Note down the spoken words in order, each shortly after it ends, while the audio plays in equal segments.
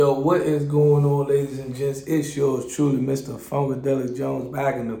Yo, what is going on, ladies and gents? It's yours truly, Mr. Funkadelic Jones,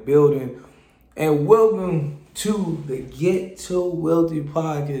 back in the building. And welcome to the Get to Wealthy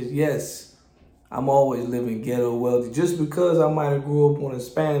podcast. Yes, I'm always living ghetto wealthy. Just because I might have grew up on a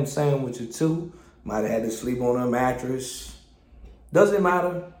Spam sandwich or two, might have had to sleep on a mattress, doesn't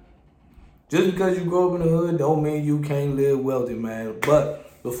matter. Just because you grow up in the hood don't mean you can't live wealthy, man. But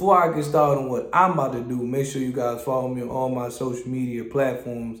before I get started on what I'm about to do, make sure you guys follow me on all my social media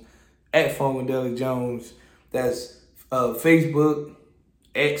platforms at Funkadelic Jones. That's Facebook,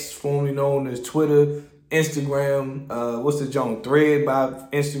 X, formerly known as Twitter, Instagram, Thread by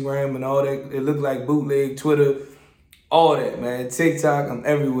Instagram and all that. It looks like bootleg Twitter, all that, man. TikTok, I'm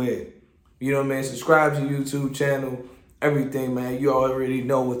everywhere. You know what I mean? Subscribe to YouTube channel, everything, man. You already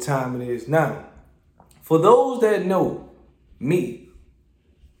know what time it is. Now, for those that know me,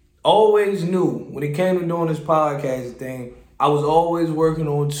 always knew when it came to doing this podcast thing, I was always working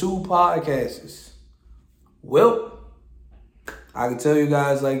on 2 podcasts. Well, I can tell you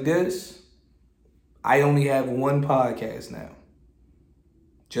guys like this, I only have 1 podcast now.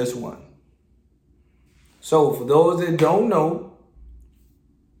 Just 1. So for those that don't know,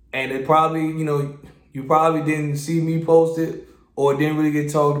 and it probably, you probably didn't see me post it or it didn't really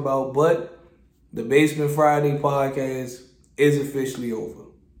get talked about, but the Basement Friday podcast is officially over.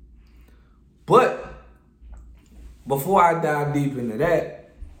 But before I dive deep into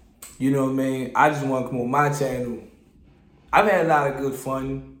that, you know what I mean, I just want to come on my channel. I've had a lot of good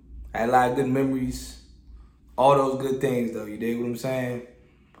fun, had a lot of good memories, all those good things though, you dig what I'm saying?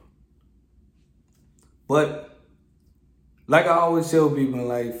 But like I always tell people in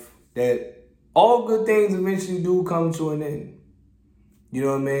life, that all good things eventually do come to an end. You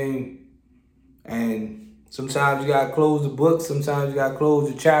know what I mean? And sometimes you gotta close the book, sometimes you gotta close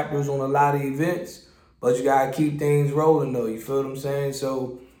the chapters on a lot of events, but you gotta keep things rolling though, you feel what I'm saying?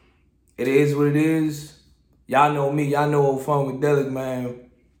 So it is what it is. Y'all know me, y'all know old Funkadelic, man.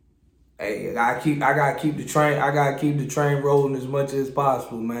 Hey, I gotta keep the train rolling as much as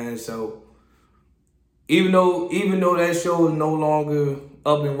possible, man. So even though that show is no longer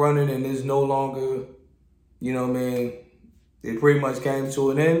up and running and is no longer, you know what I mean, it pretty much came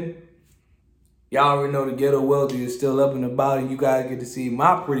to an end. Y'all already know the Ghetto Wealthy is still up and about, and you guys get to see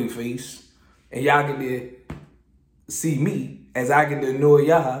my pretty face, and y'all get to see me as I get to annoy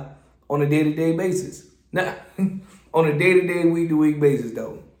y'all on a day-to-day basis. Now, on a day-to-day, week-to-week basis,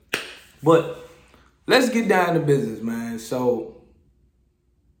 though. But let's get down to business, man. So,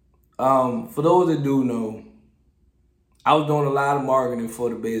 for those that do know, I was doing a lot of marketing for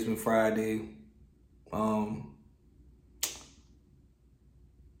the Basement Friday.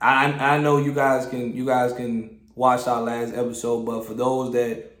 I know you guys can watch our last episode, but for those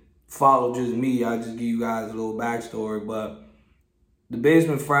that follow just me, I'll just give you guys a little backstory. But the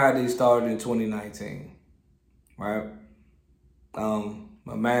Basement Friday started in 2019, right?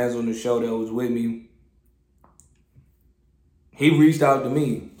 My man's on the show that was with me, he reached out to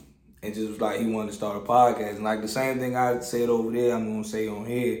me and just was like he wanted to start a podcast. And like the same thing I said over there, I'm gonna say on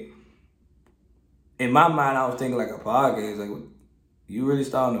here. In my mind, I was thinking like a podcast, like, you really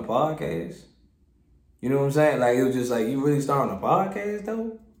starting a podcast? You know what I'm saying? Like, it was just like, you really starting a podcast,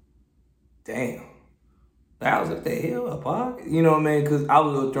 though? Damn. I was like, the hell, a podcast? You know what I mean? Because I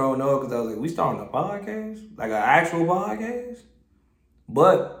was a little thrown off because I was like, we starting a podcast? Like, an actual podcast?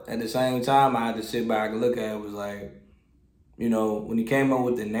 But at the same time, I had to sit back and look at it. It was like, when he came up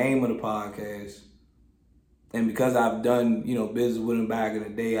with the name of the podcast, and because I've done, business with him back in the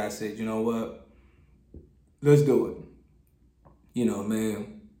day, I said, you know what? Let's do it.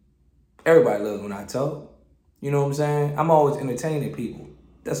 Man, everybody loves when I talk. You know what I'm saying? I'm always entertaining people.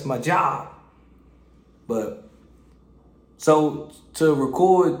 That's my job. But, so to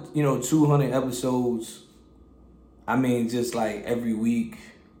record, 200 episodes, I mean, just like every week,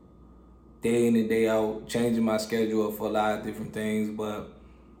 day in and day out, changing my schedule for a lot of different things. But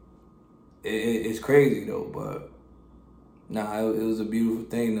it's crazy though. But it was a beautiful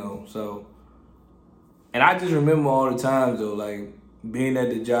thing though. So, and I just remember all the times though, like being at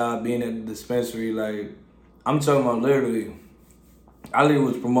the job, being at the dispensary, like I'm talking about literally, I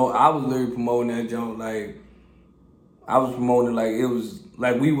was literally promoting that junk, like I was promoting like it was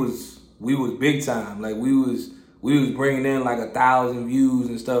like we was big time, like we was bringing in like 1,000 views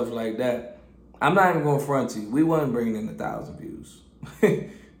and stuff like that. I'm not even gonna front to you, we wasn't bringing in 1,000 views.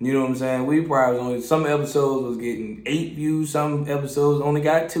 You know what I'm saying? We probably was only, some episodes was getting 8 views, some episodes only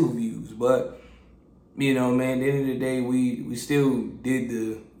got 2 views, but man, at the end of the day, we still did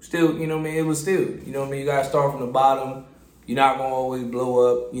it was still, you gotta start from the bottom. You're not gonna always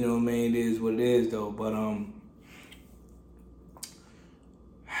blow up, it is what it is though. But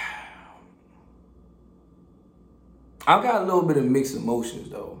I got a little bit of mixed emotions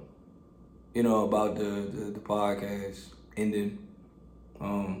though, about the podcast ending.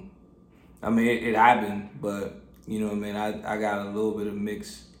 I mean, it happened, but I got a little bit of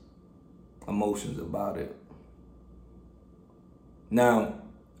mixed emotions about it. Now,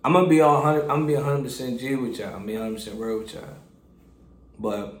 I'm gonna be 100% G with y'all. I'm gonna be 100% real with y'all.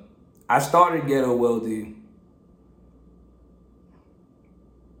 But I started Ghetto Wealthy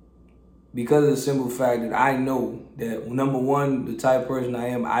because of the simple fact that I know that, number one, the type of person I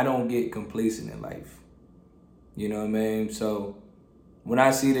am, I don't get complacent in life. You know what I mean? So when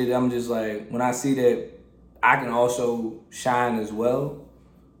I see that, when I see that I can also shine as well,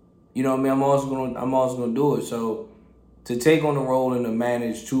 you know what I mean? I'm also gonna do it. So to take on the role and to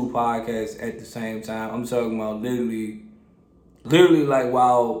manage two podcasts at the same time, I'm talking about literally like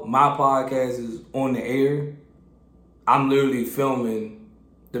while my podcast is on the air, I'm literally filming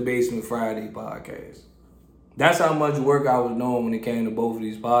the Basement Friday podcast. That's how much work I was doing when it came to both of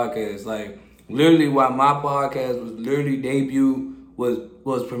these podcasts. Like literally while my podcast was literally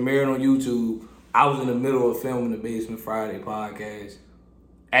was premiering on YouTube, I was in the middle of filming the Basement Friday podcast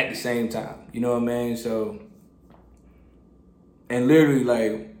at the same time. You know what I mean? So, and literally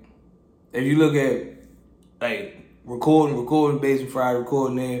like, if you look at like recording Basement Friday,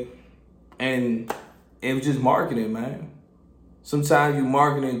 recording it, and it was just marketing, man. Sometimes you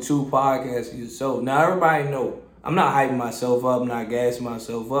marketing two podcasts yourself. Now everybody know I'm not hyping myself up, I'm not gassing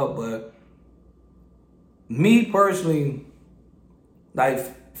myself up, but me personally,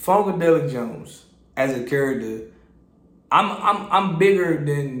 like Funkadelic Jones as a character, I'm bigger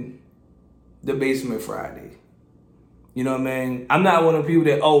than the Basement Friday. You know what I mean? I'm not one of the people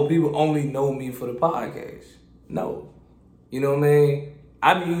that people only know me for the podcast. No. You know what I mean?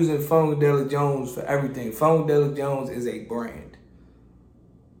 I be using Funkadelic Jones for everything. Funkadelic Jones is a brand.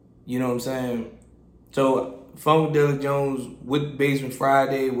 You know what I'm saying? So Funkadelic Jones with Basement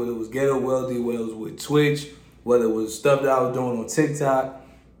Friday, whether it was Ghetto Wealthy, whether it was with Twitch, whether it was stuff that I was doing on TikTok,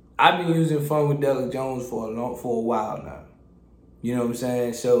 I've been using Funkadelic Jones for a while now. You know what I'm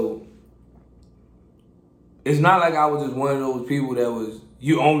saying? So it's not like I was just one of those people that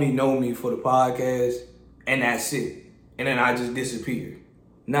you only know me for the podcast and that's it. And then I just disappeared.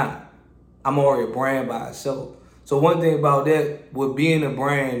 Nah, I'm already a brand by itself. So one thing about that, with being a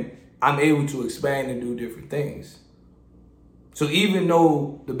brand, I'm able to expand and do different things. So even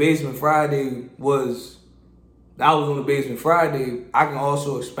though the Basement Friday I was on the Basement Friday, I can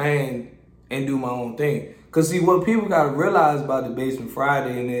also expand and do my own thing. Because see, what people got to realize about the Basement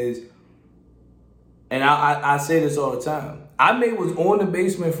Friday and I say this all the time, I was on the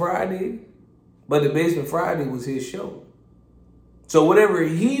Basement Friday, but the Basement Friday was his show. So whatever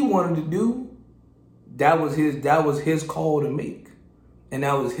he wanted to do, that was his call to make. And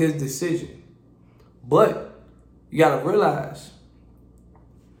that was his decision. But you gotta realize,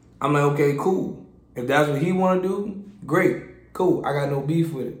 I'm like, okay, cool. If that's what he wanna do, great, cool. I got no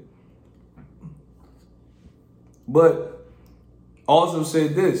beef with it. But also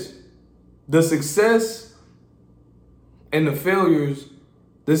said this, the success and the failures,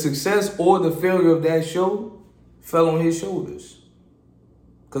 the success or the failure of that show fell on his shoulders.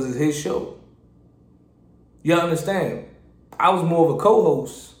 Because it's his show. You understand? I was more of a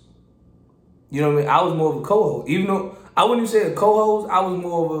co-host. You know what I mean? I was more of a co-host. Even though I wouldn't even say a co-host, I was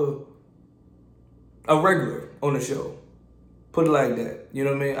more of a regular on the show. Put it like that. You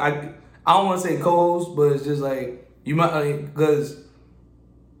know what I mean? I don't want to say co-host, but it's just like, you might, because,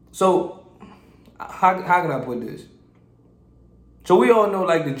 so, how can I put this? So we all know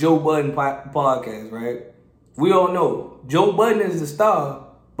like the Joe Budden podcast, right? We all know Joe Budden is the star,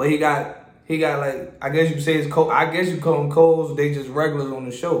 but he got like, I guess you could say it's I guess you call them co-hosts, they just regulars on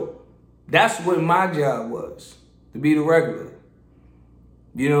the show. That's what my job was, to be the regular.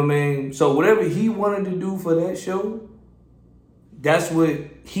 You know what I mean? So whatever he wanted to do for that show, that's what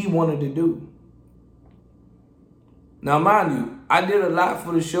he wanted to do. Now, mind you, I did a lot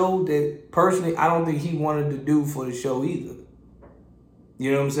for the show that personally I don't think he wanted to do for the show either.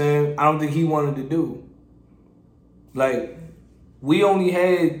 You know what I'm saying? I don't think he wanted to do. Like, we only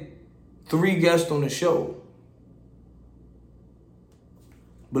had 3 guests on the show.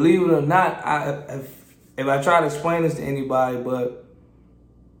 Believe it or not, if I try to explain this to anybody, but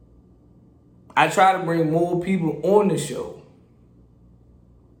I try to bring more people on the show.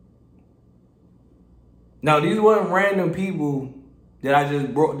 Now, these weren't random people that I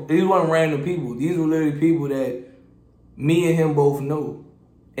just brought. These weren't random people. These were literally people that me and him both know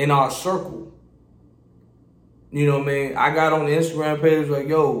in our circle. You know what I mean? I got on the Instagram page like,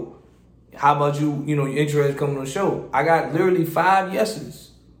 yo, how about you, you interested in coming on the show? I got literally 5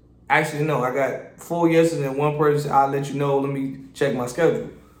 yeses Actually, no, I got 4 yeses and one person said, I'll let you know, let me check my schedule.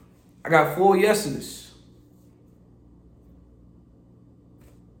 I got 4 yeses.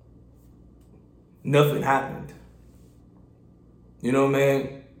 Nothing happened. You know what I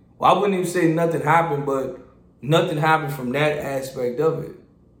mean? Well, I wouldn't even say nothing happened, but nothing happened from that aspect of it.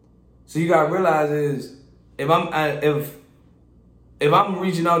 So you gotta realize is if I'm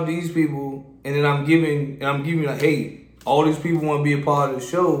reaching out to these people and then I'm giving like, hey, all these people want to be a part of the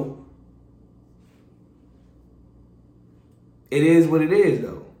show. It is what it is,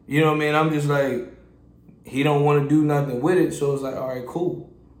 though. You know what I mean? I'm just like, he don't want to do nothing with it, so it's like, all right,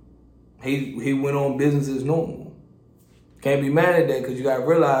 cool. He went on business as normal. Can't be mad at that because you got to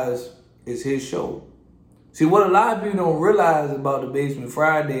realize it's his show. See, what a lot of people don't realize about the Basement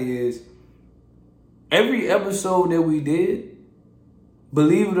Friday is every episode that we did,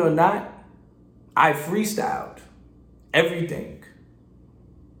 believe it or not, I freestyled everything.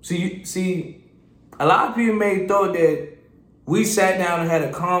 See, a lot of people may thought that we sat down and had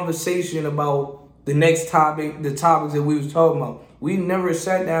a conversation about the next topic, the topics that we was talking about. We never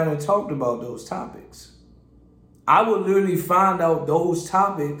sat down and talked about those topics. I would literally find out those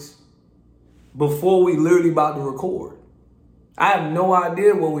topics before we literally about to record. I have no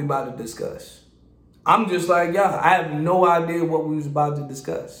idea what we about to discuss. I'm just like, y'all, I have no idea what we was about to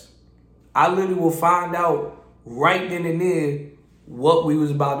discuss. I literally will find out right then and there what we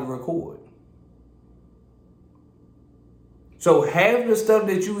was about to record. So half the stuff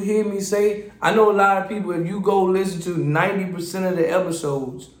that you hear me say, I know a lot of people, if you go listen to 90% of the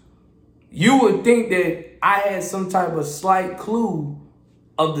episodes, you would think that I had some type of slight clue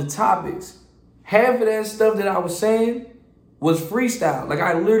of the topics. Half of that stuff that I was saying was freestyle. Like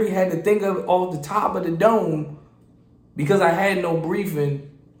I literally had to think of it off the top of the dome because I had no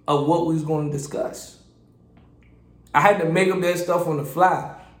briefing of what we was going to discuss. I had to make up that stuff on the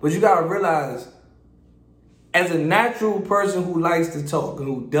fly. But you got to realize, as a natural person who likes to talk and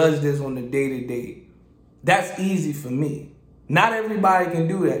who does this on the day-to-day, that's easy for me. Not everybody can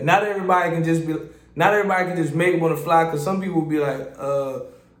do that. Not everybody can just make them on the fly, because some people will be like,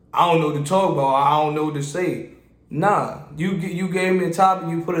 I don't know what to talk about, I don't know what to say. Nah, you gave me a topic,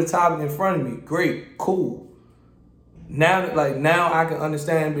 you put a topic in front of me. Great, cool. Now I can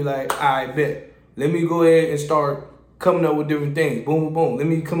understand and be like, all right, bet. Let me go ahead and start coming up with different things. Boom, boom, boom. Let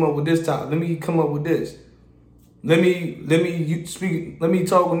me come up with this topic. Let me come up with this. Let me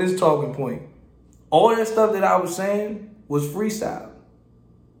talk on this talking point. All that stuff that I was saying was freestyle.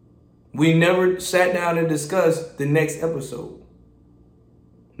 We never sat down and discussed the next episode.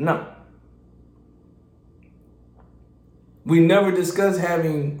 No. We never discussed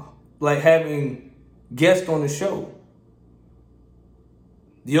having guests on the show.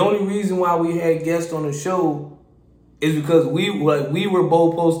 The only reason why we had guests on the show is because we were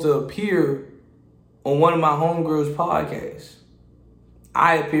both supposed to appear on one of my homegirls' podcasts.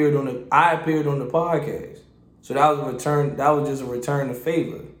 I appeared on the podcast. So that was just a return of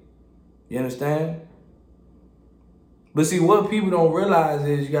favor. You understand? But see, what people don't realize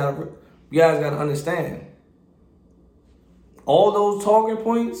is you guys gotta understand. All those talking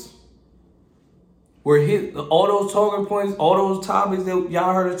points were hit. All those talking points, all those topics that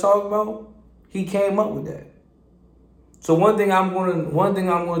y'all heard us talk about, he came up with that. So one thing I'm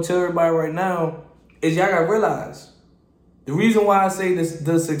gonna tell everybody right now is y'all gotta realize the reason why I say this,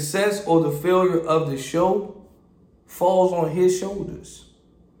 the success or the failure of the show falls on his shoulders.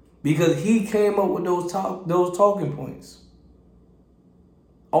 Because he came up with those talking points.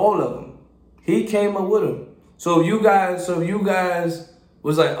 All of them. He came up with them. So if you guys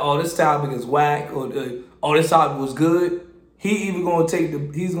was like, oh, this topic is whack, or oh, this topic was good, he's gonna take the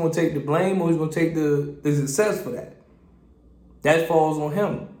blame, or he's gonna take the success for that. That falls on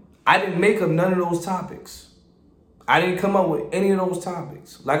him. I didn't make up none of those topics. I didn't come up with any of those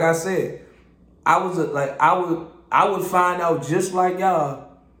topics. Like I said, I would find out just like y'all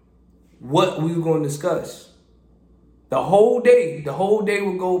what we were going to discuss. The whole day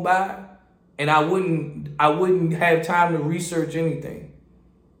would go by, and I wouldn't have time to research anything.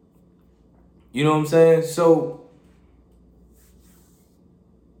 You know what I'm saying? So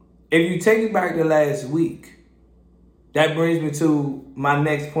if you take it back to last week, that brings me to my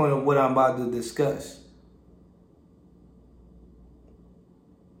next point of what I'm about to discuss.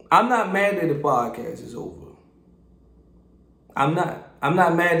 I'm not mad that the podcast is over. I'm not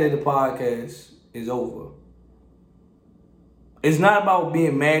mad that the podcast is over. It's not about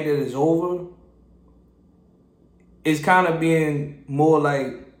being mad that it's over. It's kind of being more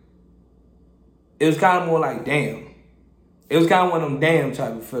like, it was kind of more like, damn. It was kind of one of them damn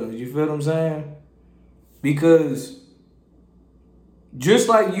type of feelings. You feel what I'm saying? Because Just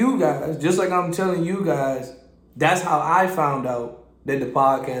like you guys, just like I'm telling you guys, that's how I found out that the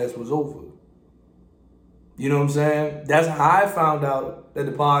podcast was over. You know what I'm saying? That's how I found out that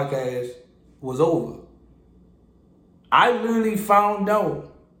the podcast was over. I literally found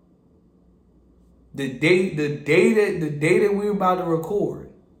out the day that we were about to record.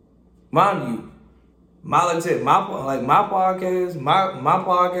 Mind you, my podcast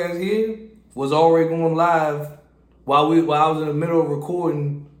here was already going live while I was in the middle of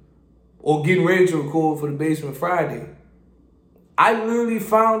recording or getting ready to record for the Basement Friday. I literally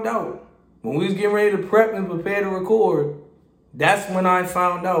found out when we was getting ready to prep and prepare to record. That's when I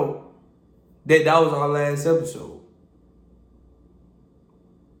found out that was our last episode.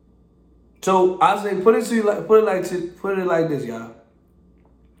 So I say, put it like this, y'all.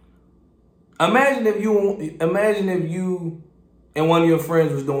 Imagine if you and one of your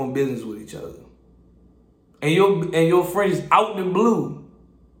friends was doing business with each other, and your friends out the blue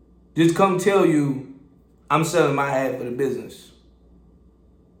just come tell you, I'm selling my half of the business.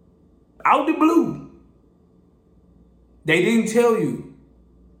 Out the blue. They didn't tell you.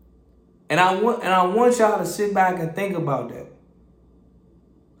 And I want y'all to sit back and think about that.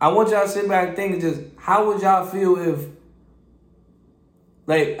 I want y'all to sit back and think just how would y'all feel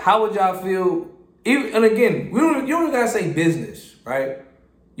even, and again, you don't gotta say business, right?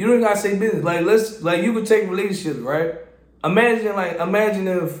 You don't gotta say business. You could take relationships, right? Imagine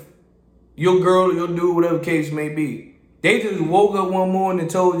if your girl or your dude, whatever case may be, they just woke up one morning and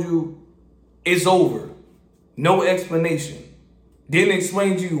told you it's over. No explanation. Didn't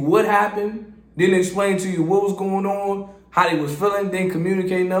explain to you what happened. Didn't explain to you what was going on, how they was feeling, didn't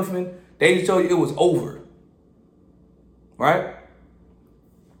communicate nothing. They just told you it was over. Right?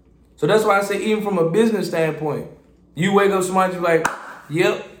 So that's why I say, even from a business standpoint, you wake up, somebody's like,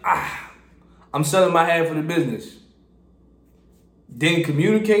 yep, I'm selling my half of the business. Didn't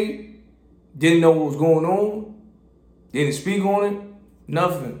communicate, didn't know what was going on, didn't speak on it,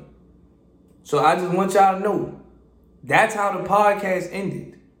 nothing. So I just want y'all to know, that's how the podcast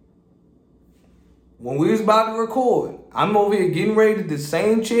ended. When we was about to record, I'm over here getting ready to the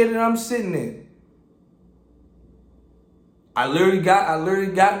same chair that I'm sitting in. I literally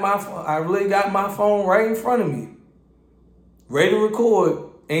got my phone right in front of me, ready to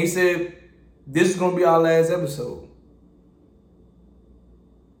record, and he said, "This is gonna be our last episode."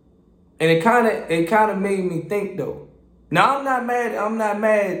 And it kind of made me think though. Now I'm not mad at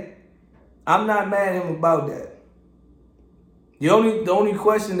him about that. The only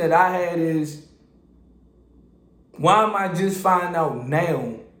question that I had is, why am I just finding out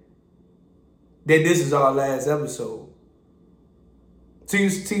now that this is our last episode?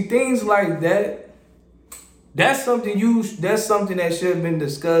 See things like that. That's something that should have been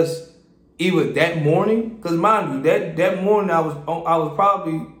discussed either that morning. Cause mind you, that morning I was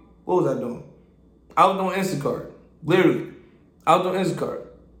probably, what was I doing? I was doing Instacart. Literally, I was doing Instacart.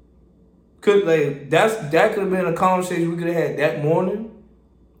 That could have been a conversation we could have had that morning.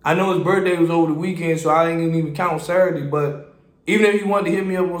 I know his birthday was over the weekend, so I ain't even count Saturday. But even if he wanted to hit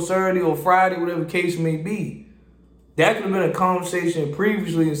me up on Saturday or Friday, whatever the case may be, that could have been a conversation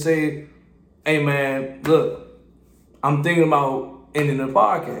previously and say, hey man, look, I'm thinking about ending the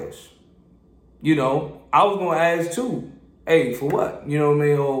podcast. You know, I was going to ask too, hey, for what? You know what I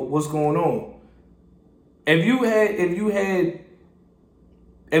mean? Or what's going on? If you had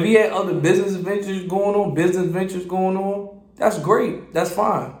other business ventures going on, that's great. That's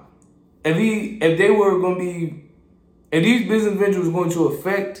fine. If these business ventures was going to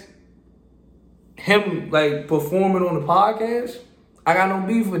affect him like performing on the podcast, I got no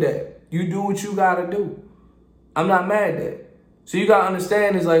beef with that. You do what you gotta do. I'm not mad at that. So you gotta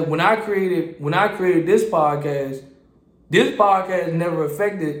understand is like when I created this podcast never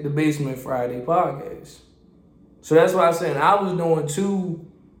affected the Basement Friday podcast. So that's why I'm saying I was doing 2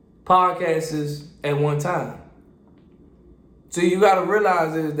 podcasts at one time. So you gotta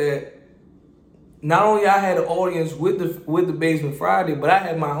realize is that not only I had an audience with the Basement Friday, but I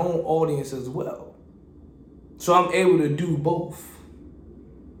had my own audience as well. So I'm able to do both.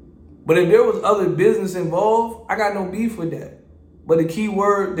 But if there was other business involved, I got no beef with that. But the key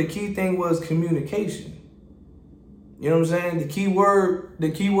thing was communication. You know what I'm saying? The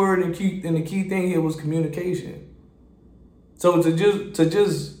key thing here was communication. So to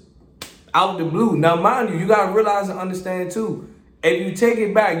just out the blue. Now mind you gotta realize and understand too. If you take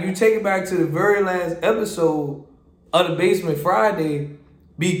it back to the very last episode of the Basement Friday,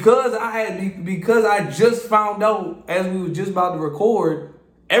 because I just found out as we were just about to record,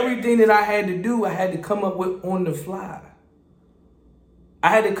 everything that I had to do, I had to come up with on the fly. I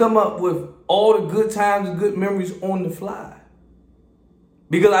had to come up with all the good times and good memories on the fly.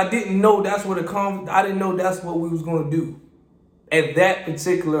 Because I didn't know that's what I didn't know that's what we was gonna do at that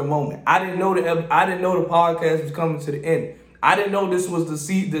particular moment. I didn't know the podcast was coming to the end. I didn't know this was the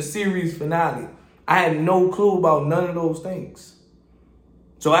series finale. I had no clue about none of those things.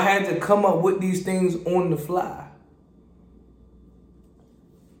 So I had to come up with these things on the fly.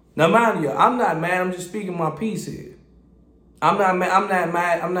 Now, mind you, I'm not mad. I'm just speaking my piece here. I'm not mad. I'm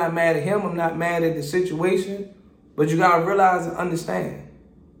not mad at him. I'm not mad at the situation. But you gotta realize and understand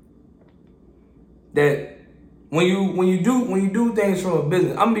that when you do things from a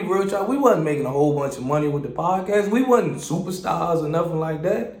business, I'm gonna be real with y'all. We wasn't making a whole bunch of money with the podcast. We wasn't superstars or nothing like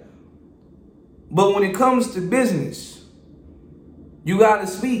that. But when it comes to business, you gotta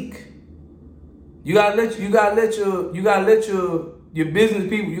speak. You gotta let your business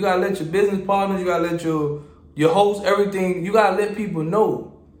people, you gotta let your business partners, you gotta let your hosts, everything, you gotta let people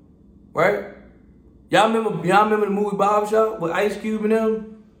know. Right? Y'all remember the movie Barbershop with Ice Cube and them?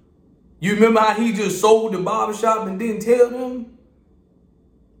 You remember how he just sold the barbershop and didn't tell them?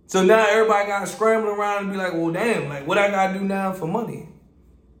 So now everybody got to scramble around and be like, well, damn, like, what I got to do now for money?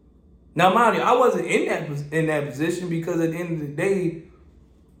 Now, mind you, I wasn't in that position because at the end of the day,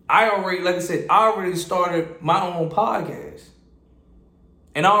 I already started my own podcast.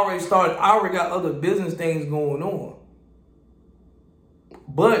 And I already got other business things going on.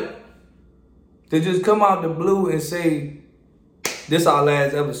 But to just come out the blue and say, this our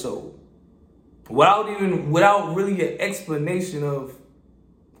last episode, without really an explanation of,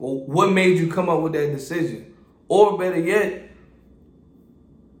 well, what made you come up with that decision, or better yet,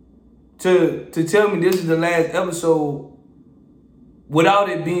 to tell me this is the last episode without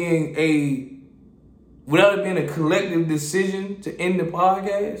it being a collective decision to end the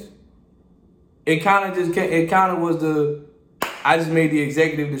podcast. I just made the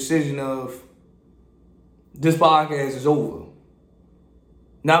executive decision of, this podcast is over.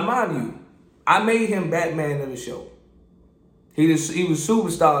 Now, mind you, I made him Batman of the show. He was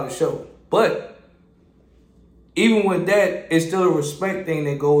superstar of the show. But even with that, it's still a respect thing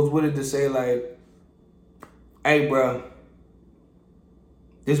that goes with it to say, like, hey, bro,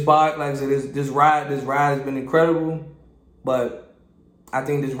 this ride has been incredible, but I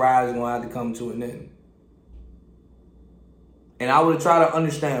think this ride is gonna have to come to an end. And I would try to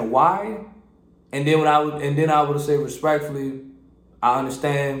understand why. And then I would say respectfully, I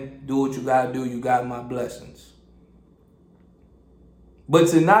understand, do what you gotta do, you got my blessings. But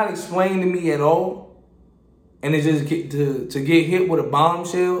to not explain to me at all, and it just get hit with a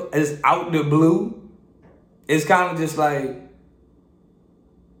bombshell as out the blue, it's kind of just like,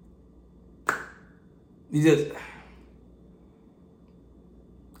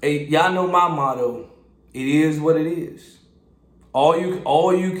 hey, y'all know my motto, it is what it is. All you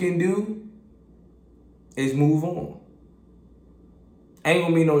can do is move on. Ain't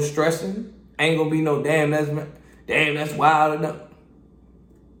gonna be no stressing. Ain't gonna be no damn that's wild enough.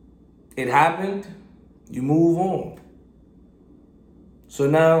 It happened. You move on. So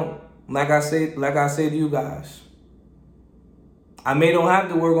now, like I said to you guys, I may don't have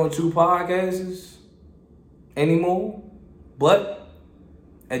to work on 2 podcasts anymore, but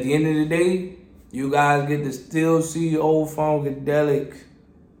at the end of the day, you guys get to still see old Funkadelic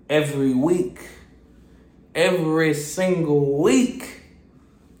every week. Every single week,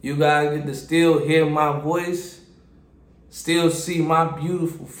 you guys get to still hear my voice, still see my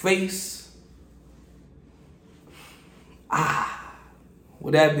beautiful face.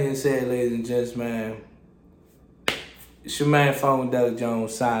 With that being said, ladies and gents, man, it's your man Funkadelic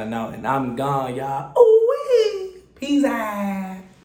Jones signing out, and I'm gone, y'all. Ooh-wee. Peace out.